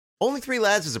Only Three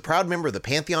Lads is a proud member of the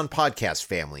Pantheon podcast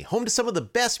family, home to some of the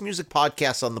best music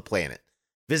podcasts on the planet.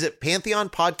 Visit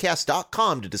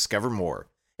pantheonpodcast.com to discover more.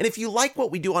 And if you like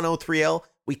what we do on O3L,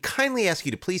 we kindly ask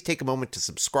you to please take a moment to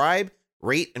subscribe,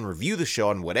 rate, and review the show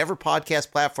on whatever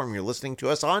podcast platform you're listening to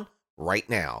us on right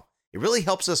now. It really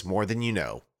helps us more than you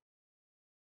know.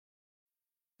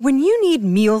 When you need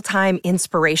mealtime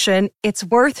inspiration, it's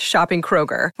worth shopping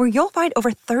Kroger, where you'll find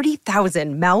over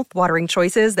 30,000 mouth-watering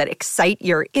choices that excite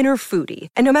your inner foodie.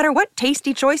 And no matter what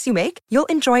tasty choice you make, you'll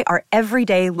enjoy our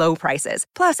everyday low prices,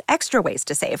 plus extra ways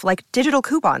to save, like digital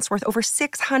coupons worth over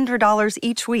 $600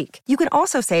 each week. You can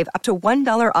also save up to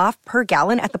 $1 off per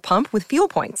gallon at the pump with fuel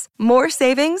points. More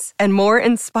savings and more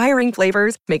inspiring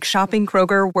flavors make shopping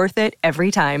Kroger worth it every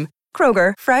time.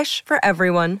 Kroger, fresh for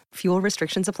everyone. Fuel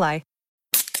restrictions apply.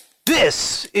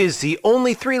 This is the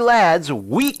Only Three Lads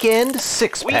Weekend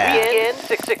Six-Pack.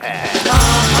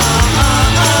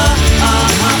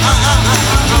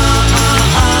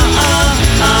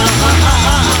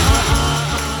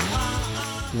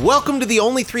 Welcome to the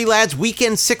Only Three Lads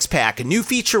Weekend Six-Pack, a new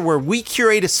feature where we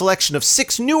curate a selection of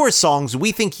 6 newer songs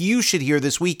we think you should hear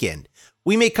this weekend.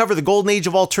 We may cover the golden age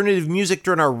of alternative music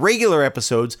during our regular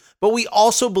episodes, but we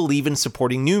also believe in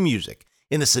supporting new music.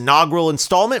 In this inaugural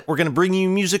installment, we're going to bring you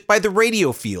music by the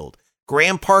Radio Field,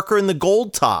 Graham Parker and the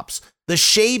Gold Tops, The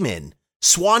Shaman,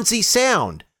 Swansea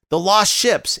Sound, The Lost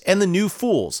Ships, and The New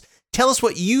Fools. Tell us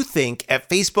what you think at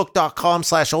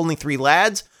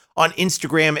facebook.com/only3lads, on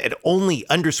Instagram at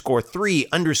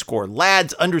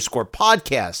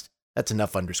only_3_lads_podcast. That's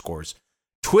enough underscores.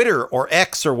 Twitter or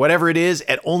X or whatever it is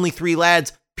at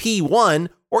only3ladsp1,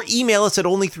 or email us at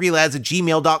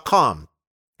only3lads@gmail.com.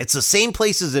 It's the same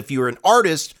place as if you're an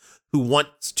artist who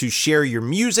wants to share your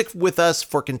music with us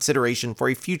for consideration for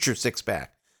a future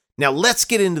six-pack. Now let's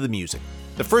get into the music.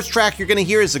 The first track you're going to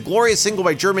hear is a glorious single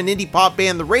by German indie pop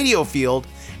band The Radio Field,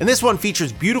 and this one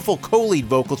features beautiful co-lead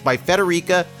vocals by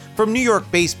Federica from New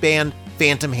York-based band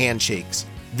Phantom Handshakes.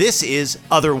 This is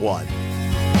Other One.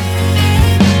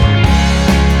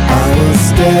 I will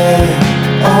stay,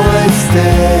 always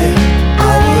stay,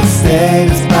 I will stay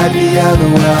despite the other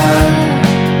one.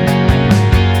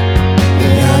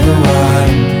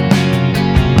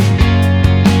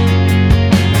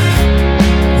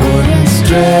 Wouldn't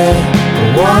stray or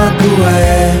walk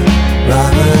away,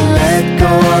 rather let go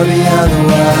of the other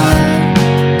one.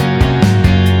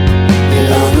 The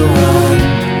other one,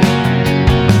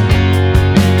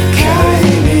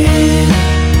 carry me.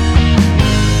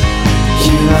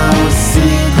 You know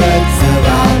secrets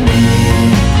about me.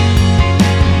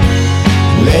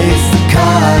 Lace the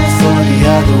cards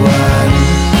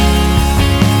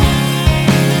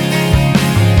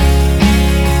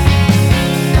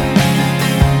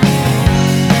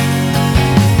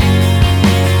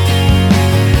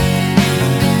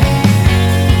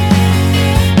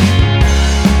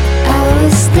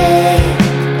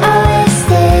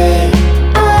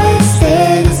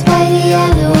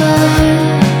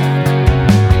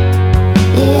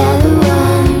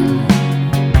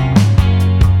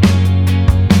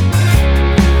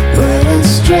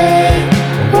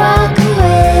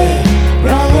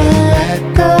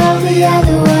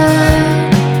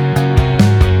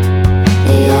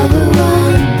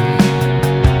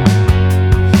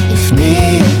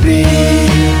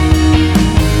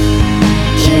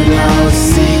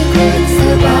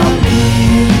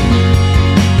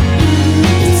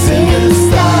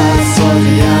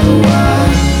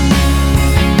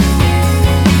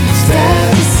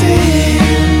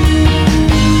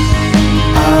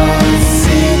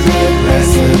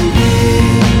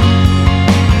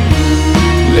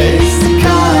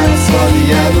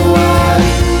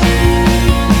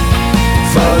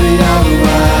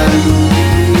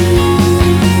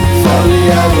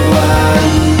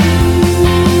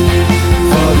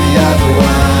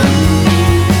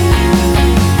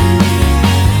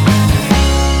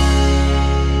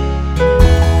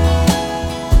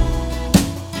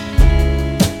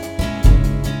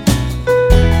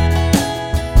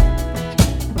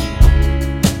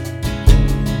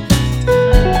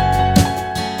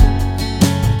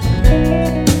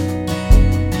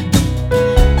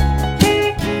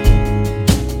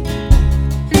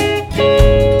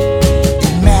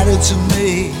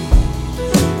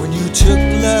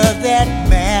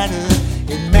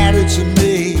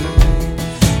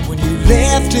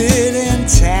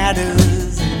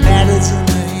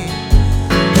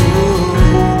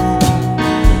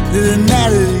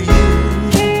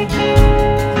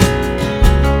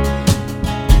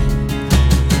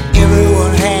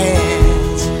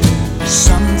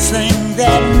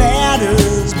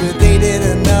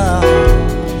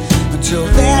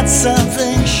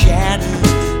shattered,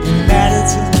 it mattered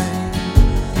to me.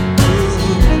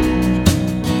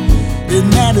 It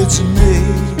mattered to me.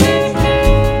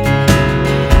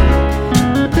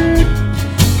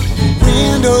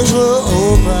 Windows were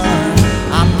open,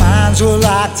 our minds were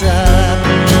locked up.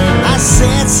 I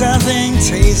said something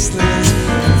tasteless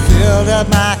and filled up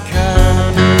my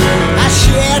cup. I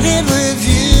shared it with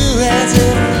you as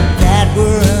if that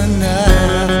were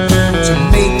enough to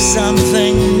make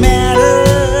something matter,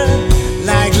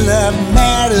 like love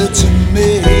mattered to me.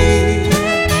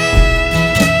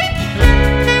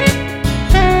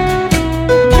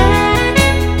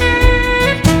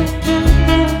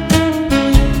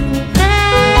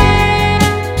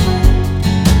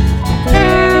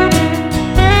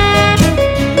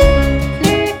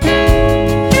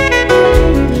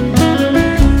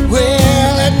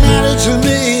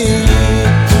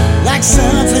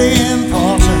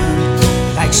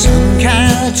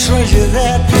 Treasure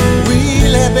that we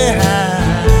left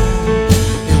behind.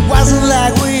 It wasn't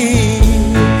like we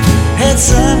had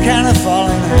some kind of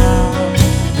falling out.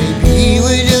 Maybe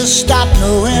we just stopped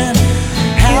knowing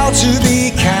how to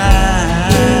be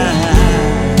kind.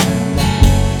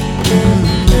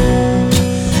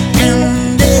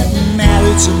 And it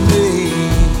mattered to me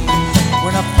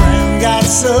when a friend got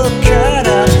so cut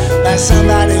up by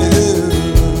somebody who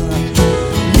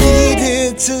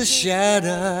to shut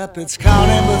up. It's called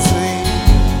empathy.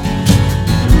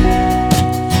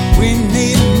 We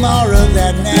need more of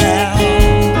that now.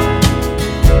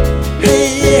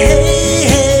 Hey, hey,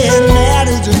 hey, it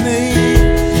mattered to me.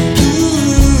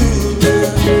 Ooh,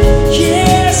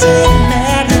 yes, it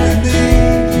mattered to me.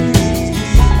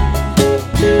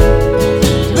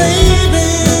 Baby,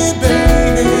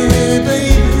 baby, baby.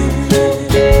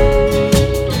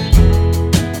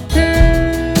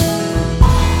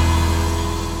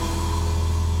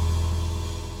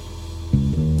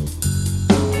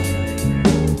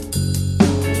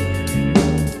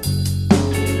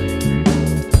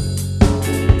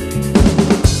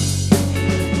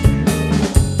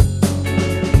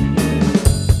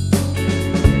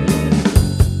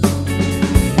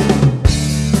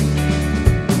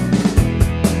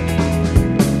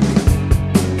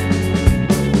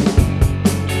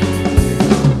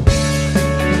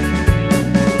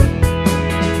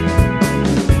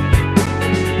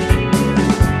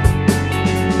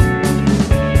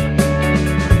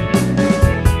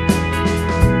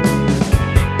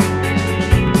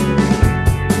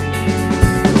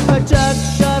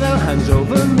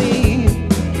 Over me,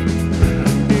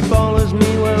 he follows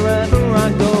me wherever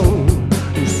I go.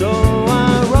 And so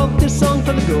I wrote this song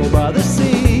for the girl by the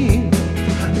sea,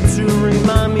 to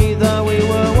remind me that we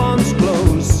were once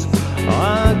close.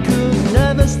 I could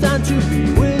never stand to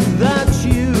be without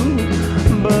you,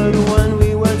 but when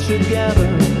we were together,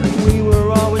 we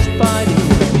were always fighting.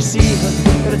 You see her,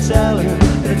 gotta tell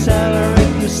her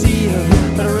if you see her,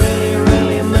 but I really,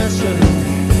 really miss her.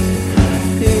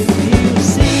 If you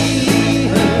see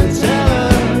her, tell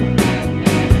her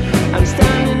I'm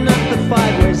standing up the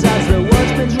fight ways as the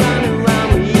world's been drowning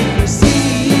around me. If you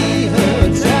see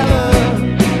her, tell her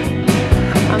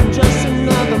I'm just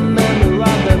another member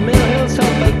of the Mill Hill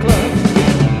Topay Club.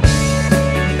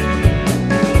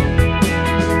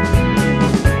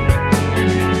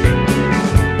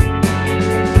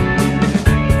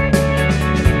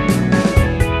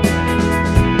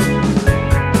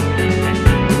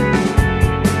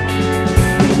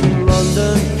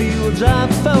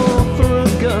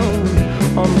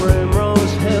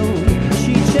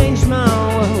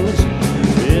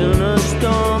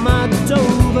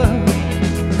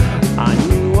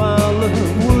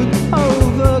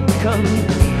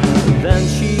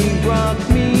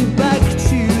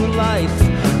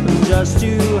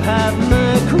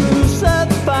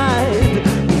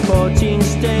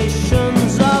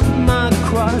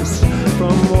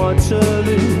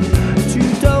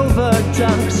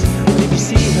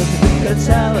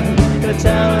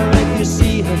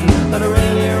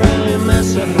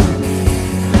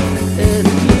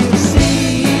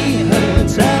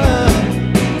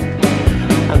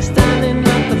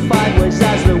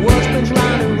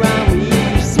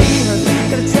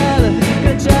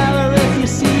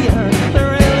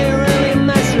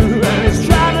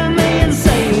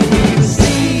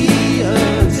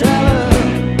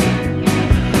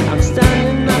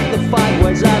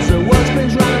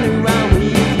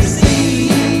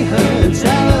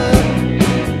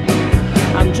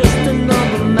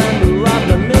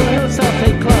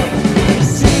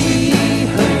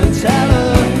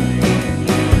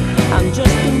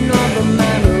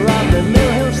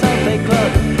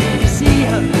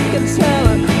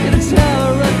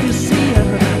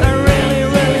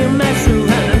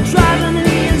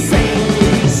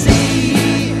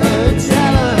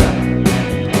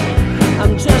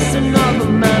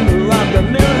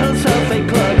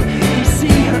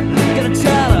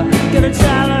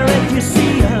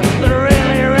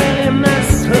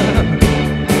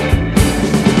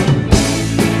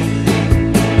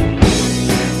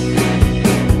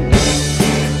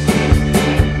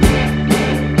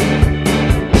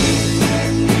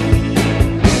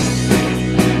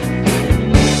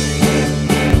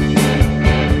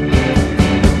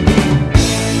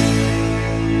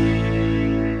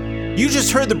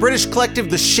 just heard the British collective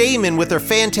The Shaman with their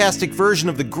fantastic version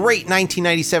of the great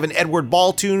 1997 Edward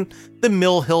Ball tune, The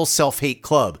Mill Hill Self-Hate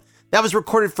Club. That was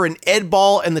recorded for an Ed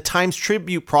Ball and the Times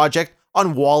Tribute project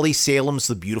on Wally Salem's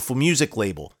The Beautiful Music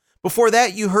label. Before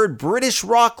that, you heard British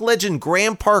rock legend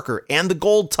Graham Parker and the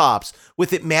Gold Tops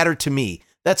with It Mattered to Me.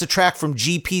 That's a track from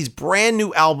GP's brand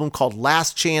new album called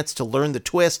Last Chance to Learn the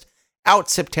Twist, out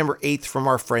September 8th from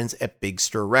our friends at Big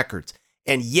Stir Records.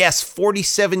 And yes,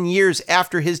 47 years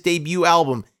after his debut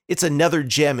album, it's another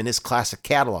gem in his classic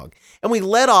catalog. And we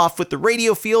led off with the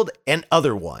Radio Field and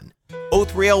Other One.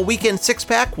 O3L Weekend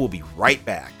Six-Pack will be right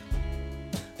back.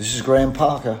 This is Graham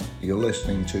Parker. You're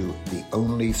listening to the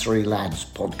Only Three Lads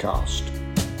podcast.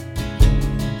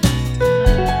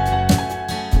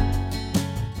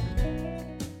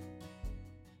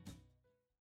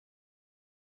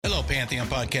 Hello, Pantheon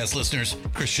podcast listeners.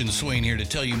 Christian Swain here to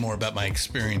tell you more about my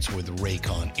experience with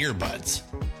Raycon earbuds.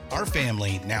 Our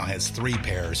family now has 3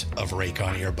 pairs of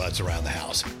Raycon earbuds around the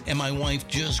house, and my wife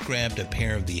just grabbed a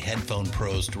pair of the Headphone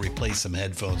Pros to replace some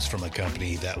headphones from a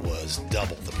company that was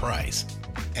double the price.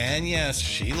 And yes,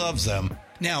 she loves them.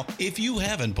 Now, if you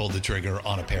haven't pulled the trigger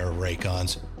on a pair of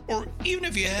Raycons, or even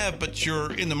if you have, but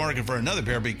you're in the market for another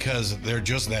pair because they're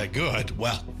just that good,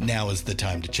 well, now is the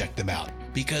time to check them out,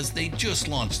 because they just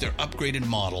launched their upgraded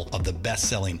model of the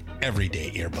best-selling everyday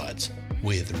earbuds.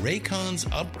 With Raycon's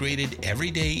upgraded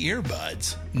everyday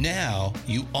earbuds, now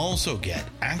you also get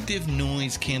active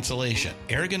noise cancellation,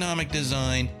 ergonomic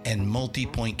design, and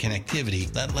multi-point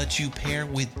connectivity that lets you pair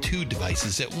with 2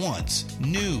 devices at once.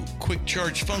 New quick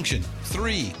charge function,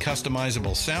 3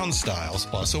 customizable sound styles,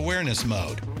 plus awareness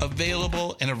mode.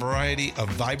 Available in a variety of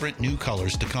vibrant new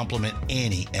colors to complement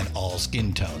any and all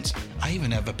skin tones. I even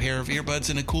have a pair of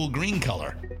earbuds in a cool green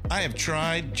color. I have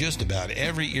tried just about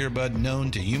every earbud known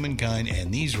to humankind,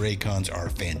 and these Raycons are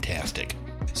fantastic.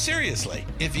 Seriously,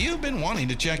 if you've been wanting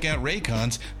to check out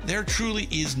Raycons, there truly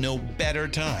is no better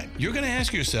time. You're going to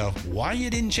ask yourself why you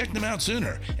didn't check them out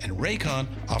sooner, and Raycon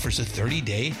offers a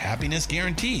 30-day happiness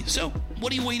guarantee. So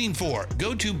what are you waiting for?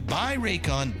 Go to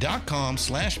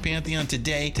buyraycon.com/Pantheon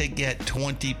today to get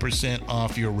 20%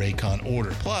 off your Raycon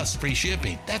order, plus free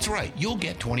shipping. That's right, you'll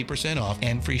get 20% off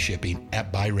and free shipping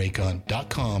at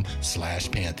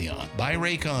buyraycon.com/Pantheon.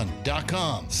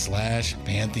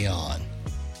 buyraycon.com/Pantheon.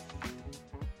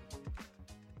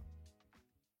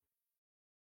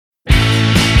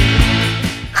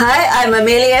 Hi, I'm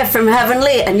Amelia from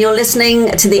Heavenly, and you're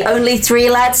listening to the Only Three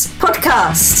Lads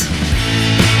podcast.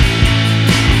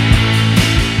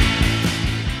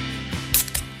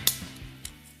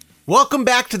 Welcome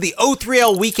back to the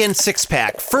O3L Weekend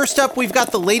Six-Pack. First up, we've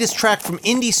got the latest track from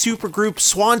indie supergroup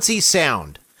Swansea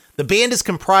Sound. The band is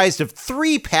comprised of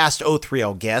 3 past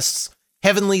O3L guests,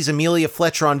 Heavenly's Amelia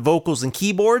Fletcher on vocals and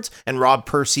keyboards, and Rob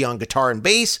Percy on guitar and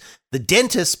bass, the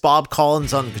Dentist Bob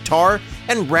Collins on guitar,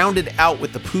 and rounded out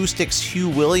with the Poostick's Hugh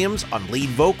Williams on lead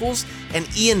vocals, and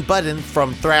Ian Button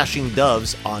from Thrashing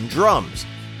Doves on drums.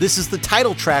 This is the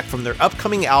title track from their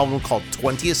upcoming album called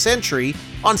 20th Century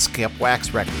on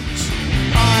Skepwax Records.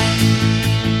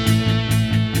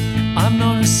 I'm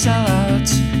not a sellout,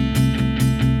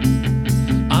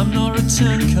 I'm not a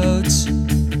turncoat,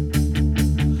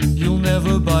 you'll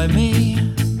never buy me.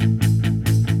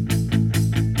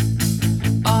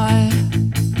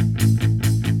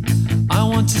 I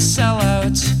want to sell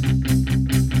out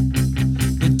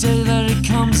the day that it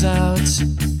comes out,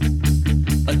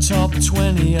 a top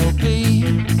 20 LP.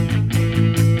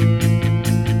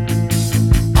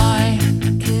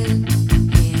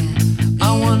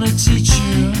 I want to teach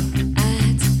you,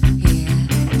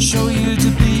 show you to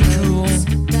be cool,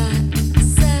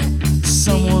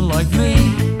 someone like me.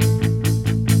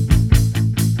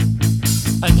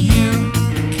 And you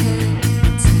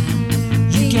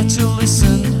get to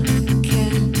listen,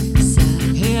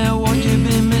 hear what you've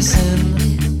been missing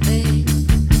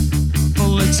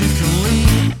politically.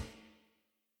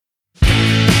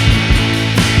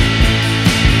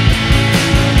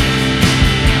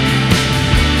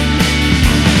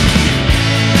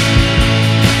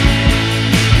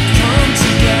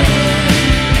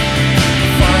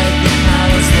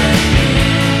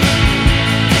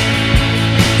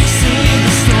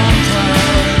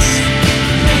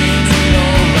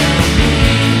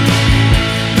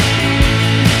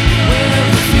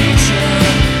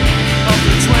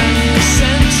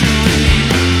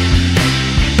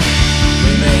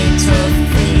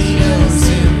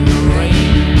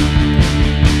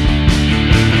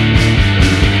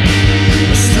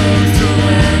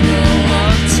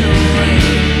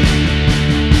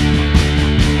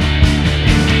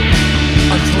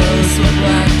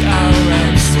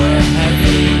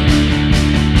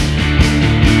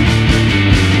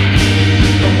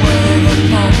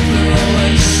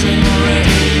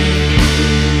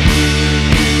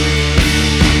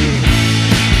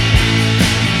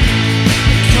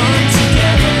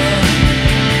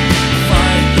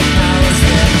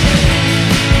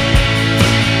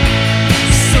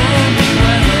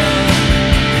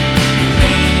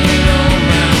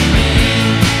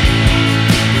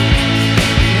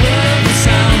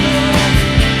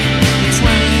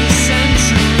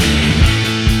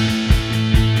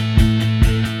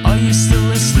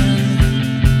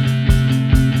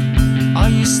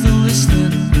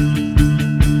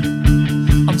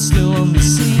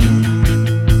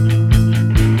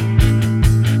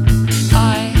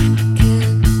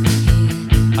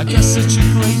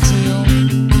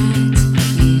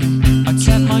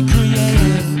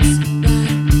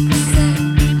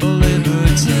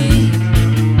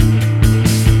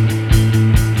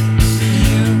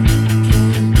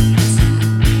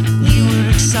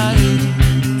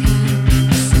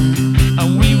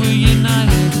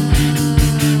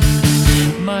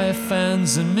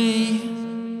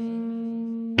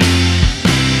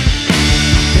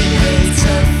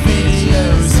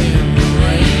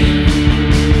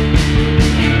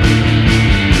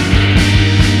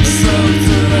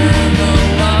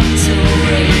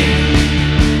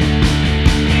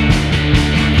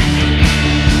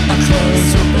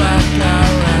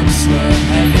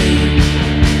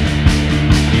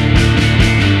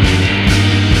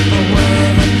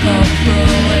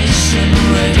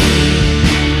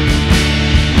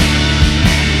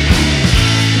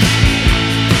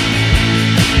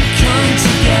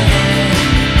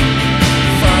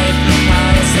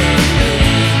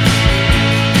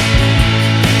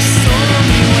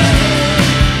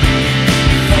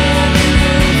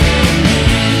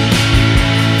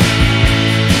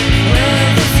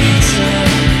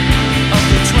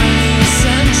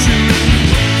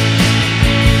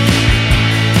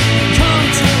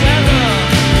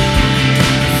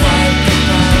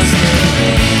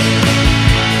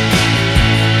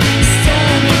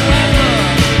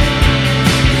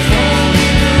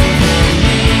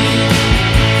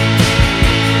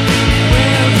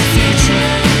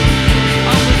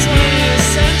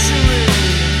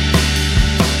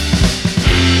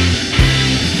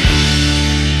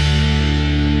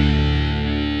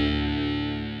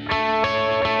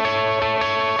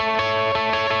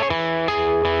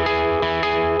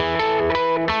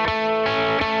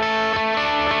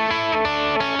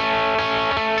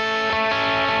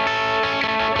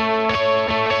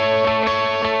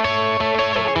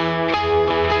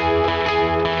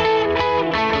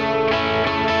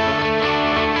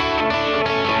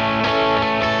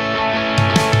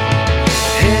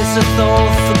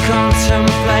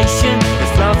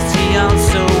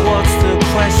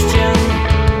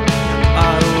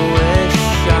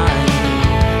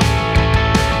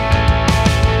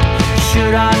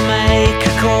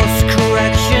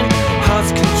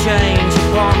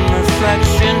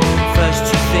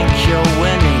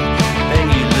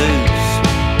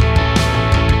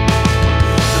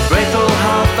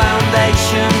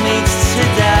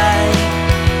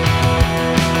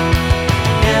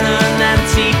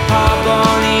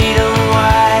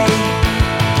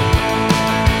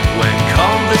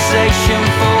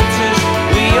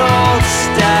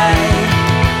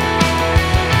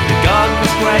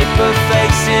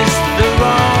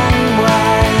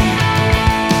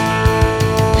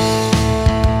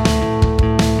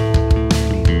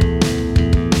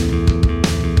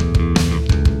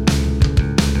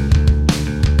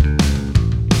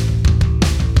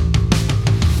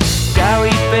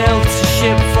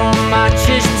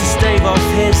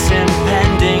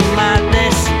 ending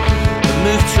madness and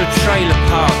moved to a trailer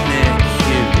park near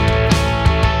Kew.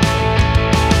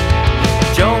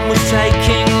 John was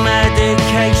taking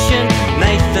medication,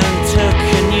 Nathan took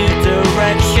a new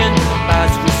direction,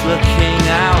 Baz was looking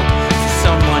out for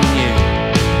someone new.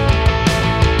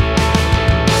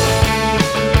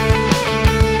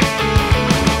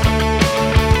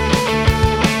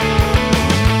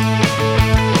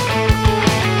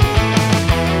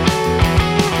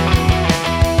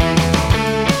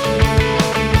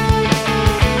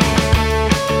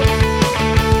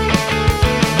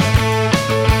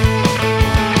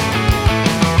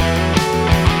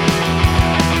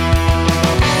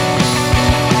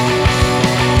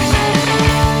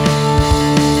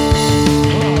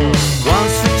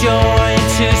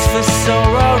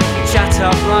 Sorrow, chat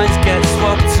up lines get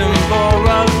swapped and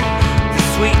borrowed. The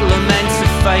sweet lament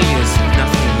of failures,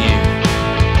 nothing new.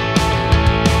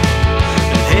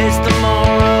 And here's the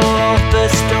moral of the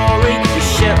story: we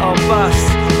shit or bust,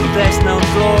 and there's no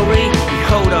glory. We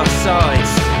hold our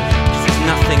sides, 'cause there's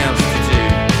nothing else to do.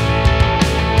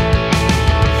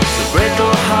 The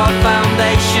brittle heart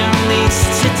foundation leads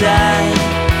today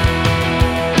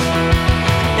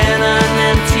in an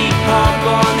empty park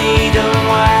on Eden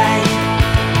Way.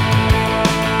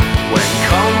 When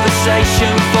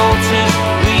conversation falters,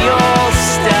 we all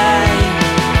stay.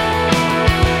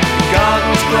 The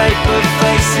garden's great but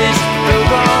faces the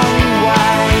wrong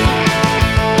way.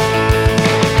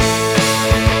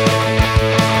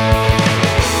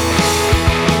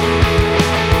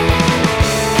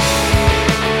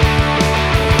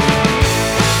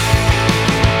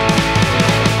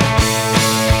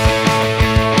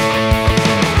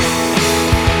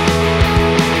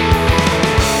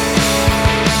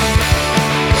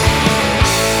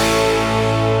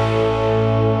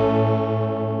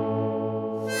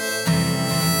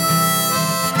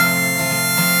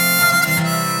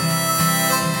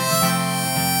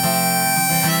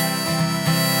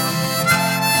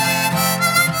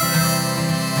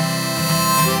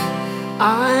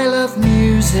 I love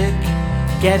music,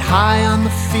 get high on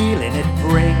the feeling it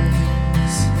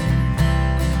brings.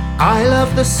 I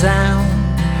love the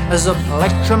sound as a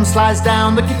plectrum slides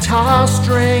down the guitar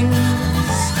strings.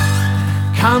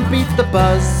 Can't beat the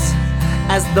buzz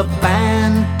as the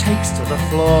band takes to the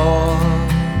floor.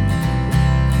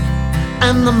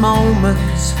 And the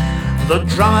moment the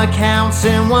drummer counts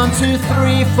in 1, 2,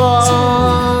 3,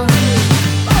 4.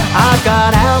 I've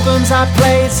got albums I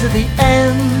play to the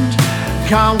end.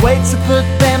 Can't wait to put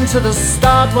them to the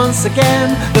start once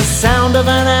again. The sound of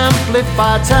an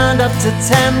amplifier turned up to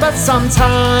 10, but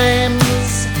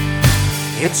sometimes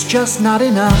it's just not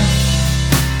enough.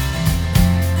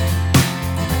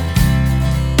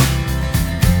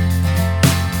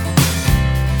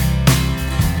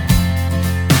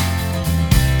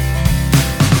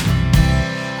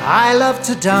 I love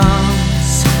to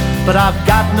dance, but I've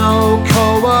got no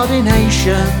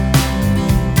coordination.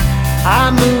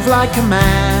 I move like a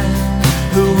man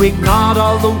who ignored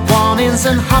all the warnings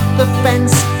and hopped the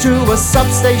fence to a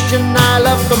substation. I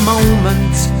love the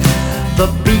moment the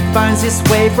beat finds its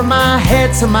way from my head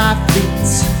to my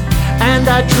feet, and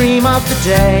I dream of the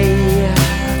day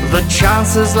the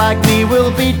chances like me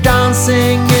will be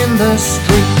dancing in the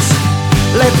street.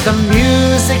 Let the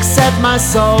music set my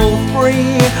soul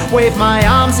free. Wave my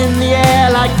arms in the air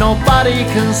like nobody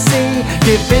can see.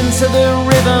 Give in to the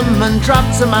rhythm and drop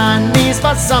to my knees.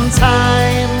 But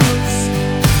sometimes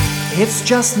it's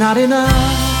just not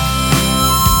enough.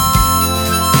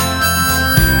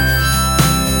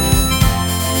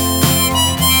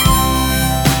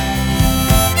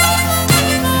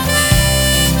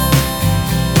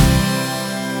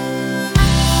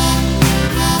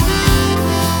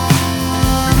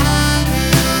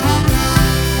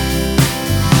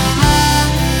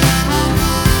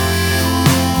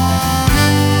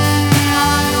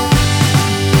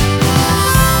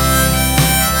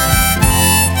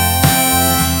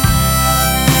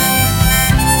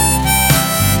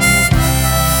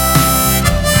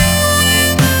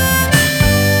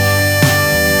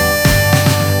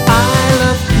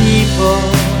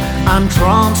 I'm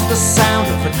drawn to the sound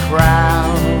of the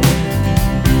crowd.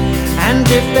 And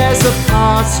if there's a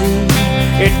party,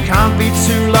 it can't be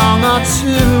too long or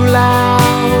too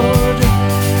loud.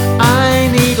 I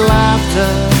need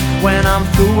laughter when I'm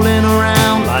fooling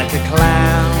around like a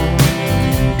clown.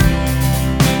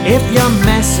 If you're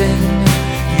messing,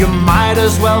 you might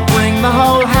as well bring the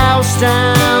whole house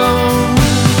down.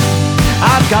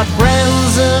 I've got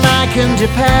friends and I can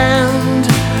depend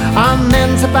on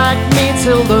them to back me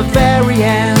till the very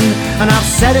end. And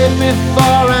I've said it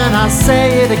before and I'll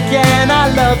say it again, I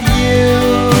love you.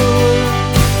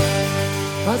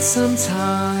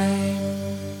 sometimes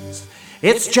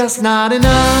it's just not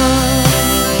enough.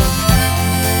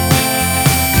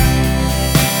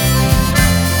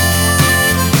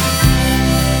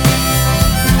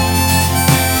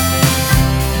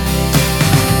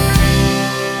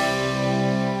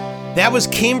 That was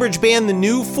Cambridge band The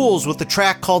New Fools with the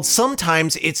track called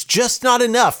Sometimes It's Just Not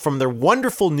Enough from their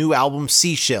wonderful new album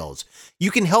Seashells. You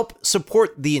can help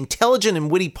support the intelligent and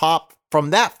witty pop from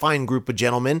that fine group of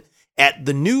gentlemen at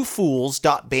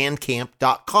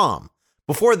thenewfools.bandcamp.com.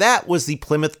 Before that was the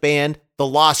Plymouth band The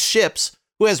Lost Ships,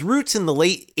 who has roots in the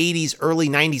late 80s, early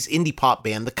 90s indie pop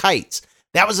band The Kites.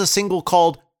 That was a single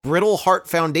called Brittle Heart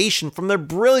Foundation from their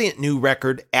brilliant new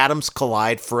record Atoms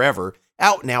Collide Forever,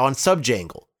 out now on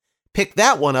Subjangle. Pick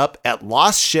that one up at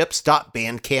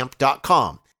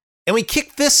lostships.bandcamp.com. And we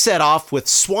kicked this set off with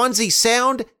Swansea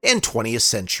Sound and 20th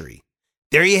Century.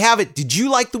 There you have it. Did you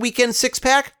like the Weekend Six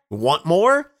Pack? Want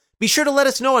more? Be sure to let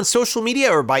us know on social media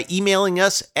or by emailing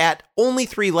us at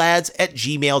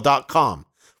only3lads@gmail.com.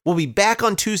 We'll be back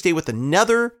on Tuesday with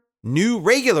another new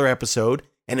regular episode.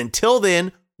 And until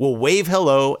then, we'll wave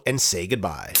hello and say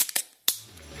goodbye.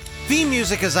 Theme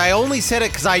music is I Only Said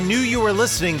It Because I Knew You Were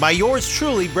Listening by yours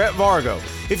truly, Brett Vargo.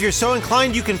 If you're so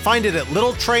inclined, you can find it at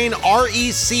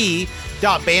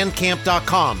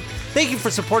littletrainrec.bandcamp.com. Thank you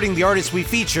for supporting the artists we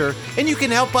feature, and you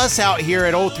can help us out here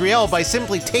at O3L by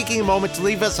simply taking a moment to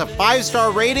leave us a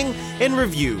 5-star rating and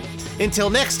review. Until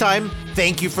next time,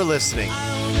 thank you for listening.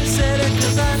 I only said it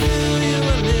 'cause I knew you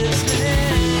were listening.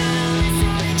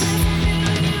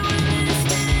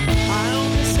 I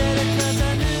only said it 'cause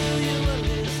I knew you were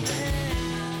listening.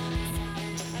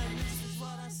 And this is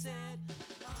what I said.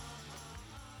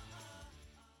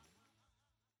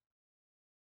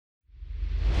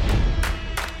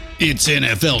 It's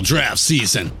NFL draft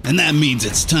season, and that means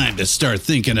it's time to start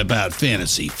thinking about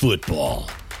fantasy football.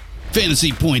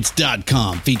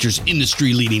 FantasyPoints.com features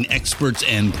industry-leading experts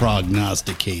and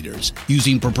prognosticators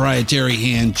using proprietary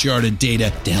hand-charted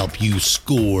data to help you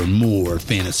score more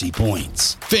fantasy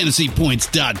points.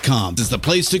 FantasyPoints.com is the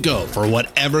place to go for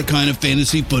whatever kind of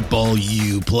fantasy football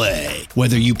you play.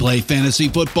 Whether you play fantasy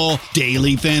football,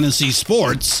 daily fantasy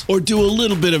sports, or do a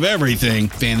little bit of everything,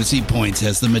 Fantasy Points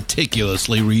has the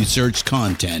meticulously researched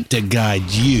content to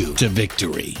guide you to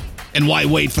victory. And why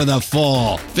wait for the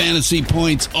fall? Fantasy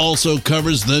Points also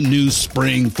covers the new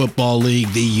spring football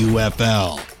league, the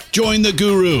UFL. Join the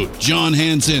guru, John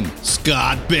Hansen,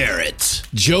 Scott Barrett,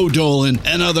 Joe Dolan,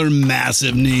 and other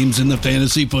massive names in the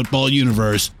fantasy football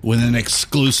universe with an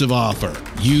exclusive offer.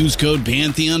 Use code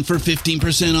Pantheon for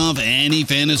 15% off any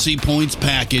Fantasy Points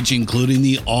package, including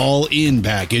the all-in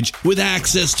package, with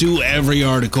access to every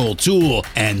article, tool,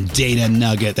 and data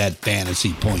nugget that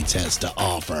Fantasy Points has to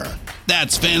offer.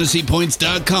 That's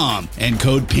FantasyPoints.com and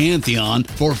code Pantheon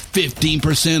for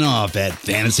 15% off at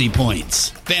Fantasy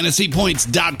Points.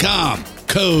 FantasyPoints.com,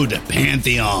 code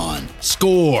Pantheon.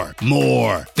 Score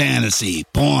more fantasy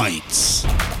points.